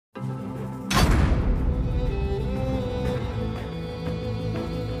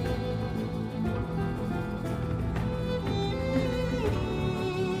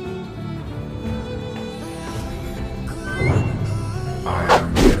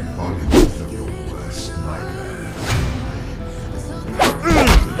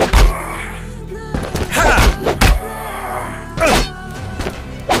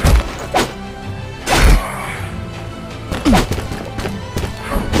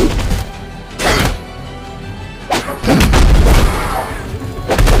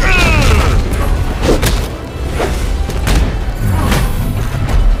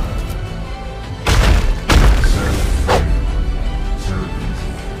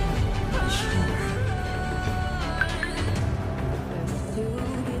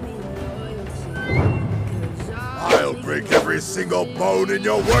every single bone in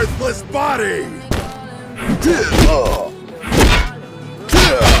your worthless body!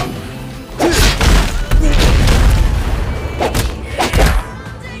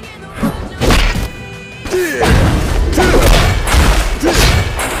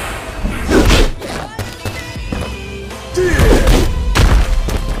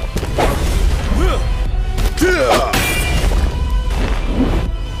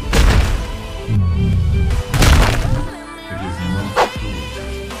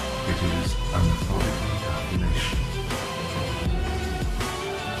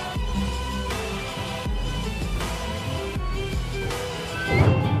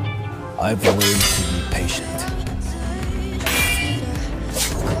 I've learned to be patient.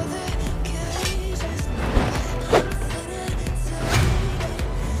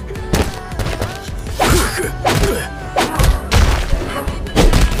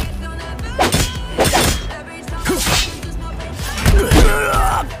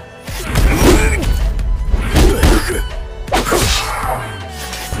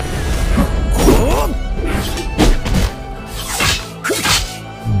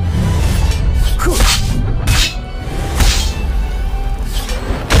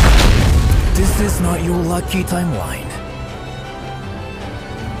 This is not your lucky timeline.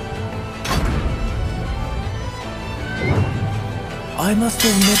 I must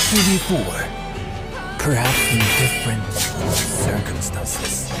have met you before. Perhaps in different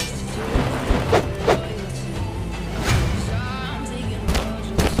circumstances.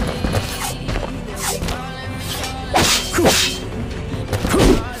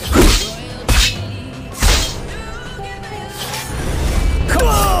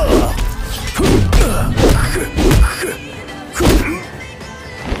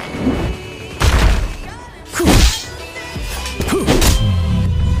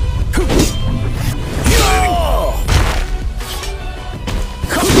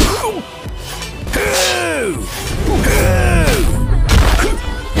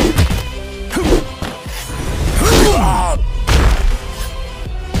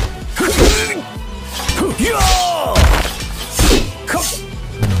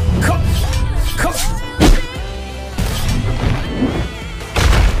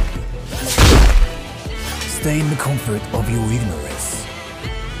 Stay in the comfort of your ignorance.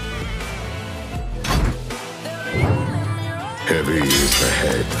 Heavy is the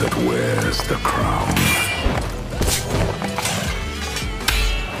head that wears the crown.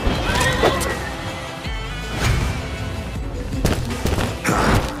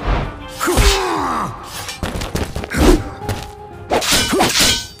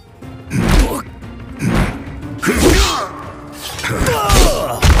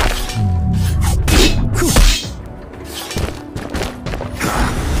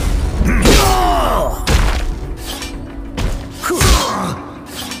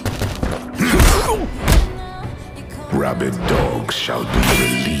 Rabid dogs shall be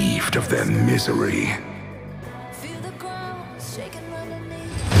relieved of their misery. Feel the ground shaking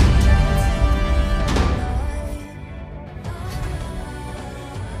underneath.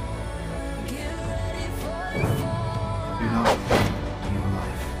 Get ready for the fall. Do not in your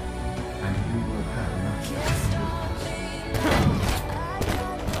life, and you will have nothing Can't to stop lose. me. I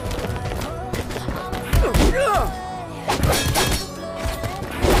got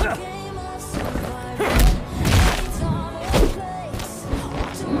no game of survival. Time or place.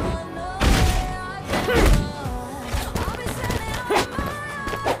 Watching my know where I go. I'll be setting up my mind.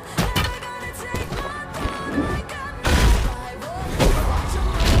 Never gonna take my time. I got no rival. Watching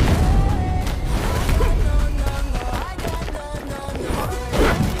my way. I got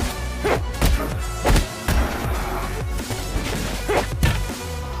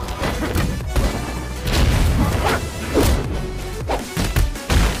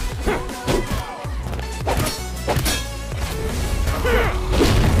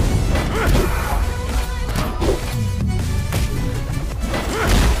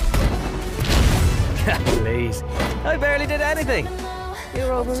Please. I barely did anything.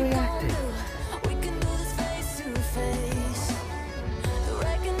 You're overreacting. We can do this face to face. The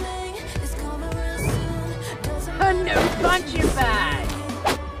reckoning is coming real soon. Doesn't A new punching bag!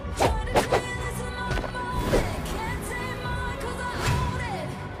 try to clear this in my mind. Can't take mine 'cause I hold it.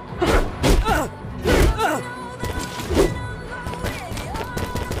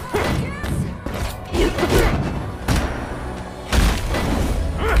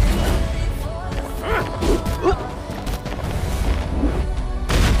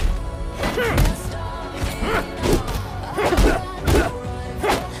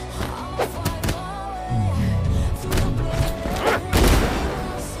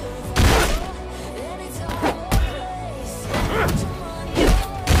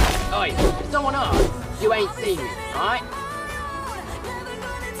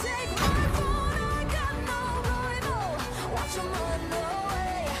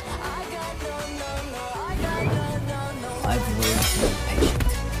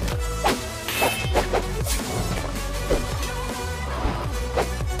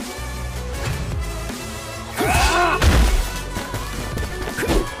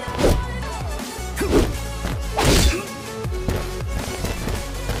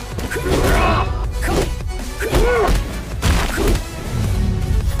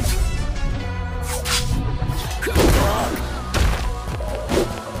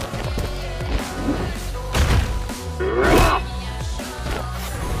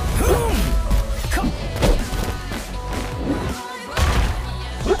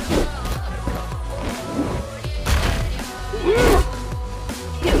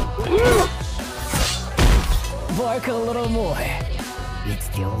 Bark a little more. It's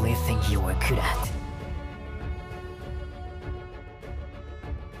the only thing you were good at.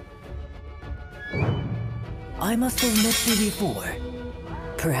 I must have met you before.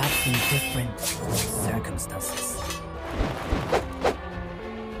 Perhaps in different circumstances.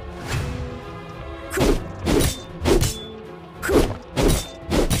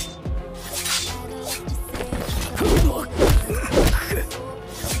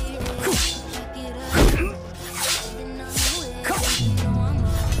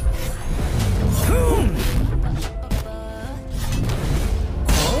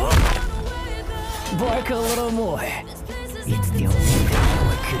 Bark a little more. It's the only thing you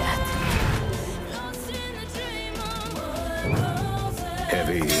were good at.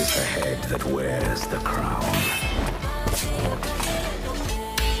 Heavy is the head that wears the crown.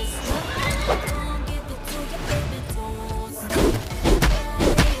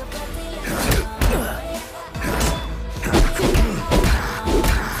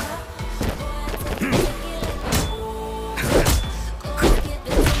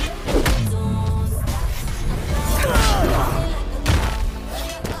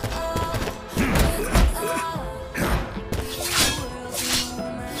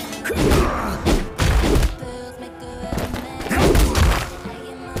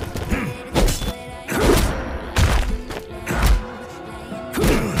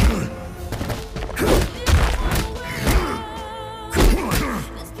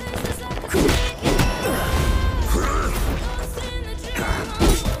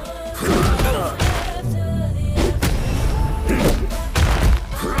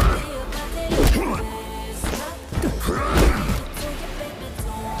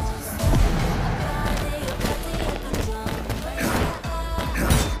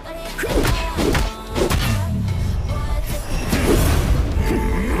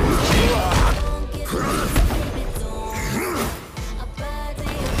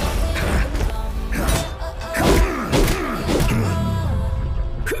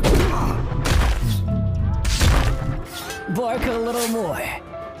 Bark a little more.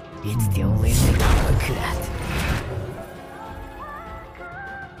 It's the only thing you were good at.